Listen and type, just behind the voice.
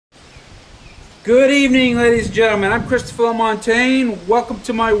Good evening, ladies and gentlemen. I'm Christopher Lamontagne. Welcome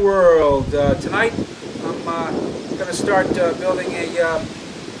to my world. Tonight, I'm going to start building a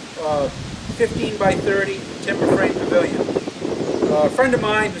 15 by 30 timber frame pavilion. A friend of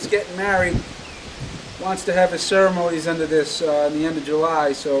mine who's getting married wants to have his ceremonies under this in the end of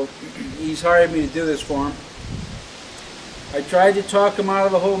July, so he's hired me to do this for him. I tried to talk him out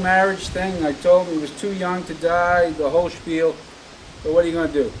of the whole marriage thing. I told him he was too young to die, the whole spiel. But what are you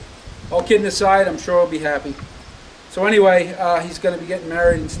going to do? All kidding aside, I'm sure he'll be happy. So anyway, he's going to be getting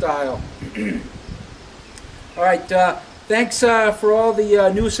married in style. All right, thanks for all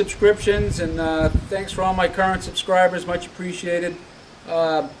the new subscriptions, and thanks for all my current subscribers, much appreciated.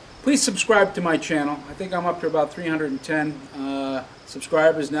 Please subscribe to my channel. I think I'm up to about 310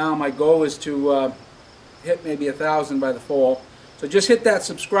 subscribers now. My goal is to hit maybe 1,000 by the fall. So just hit that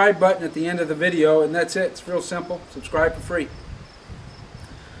subscribe button at the end of the video, and that's it. It's real simple. Subscribe for free.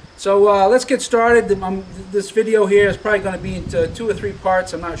 So let's get started. This video here is probably going to be into 2 or 3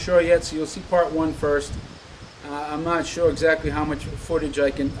 parts. I'm not sure yet, so you'll see part 1 first. I'm not sure exactly how much footage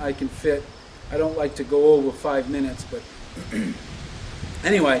I can fit. I don't like to go over 5 minutes, but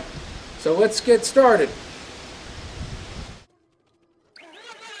anyway, so let's get started.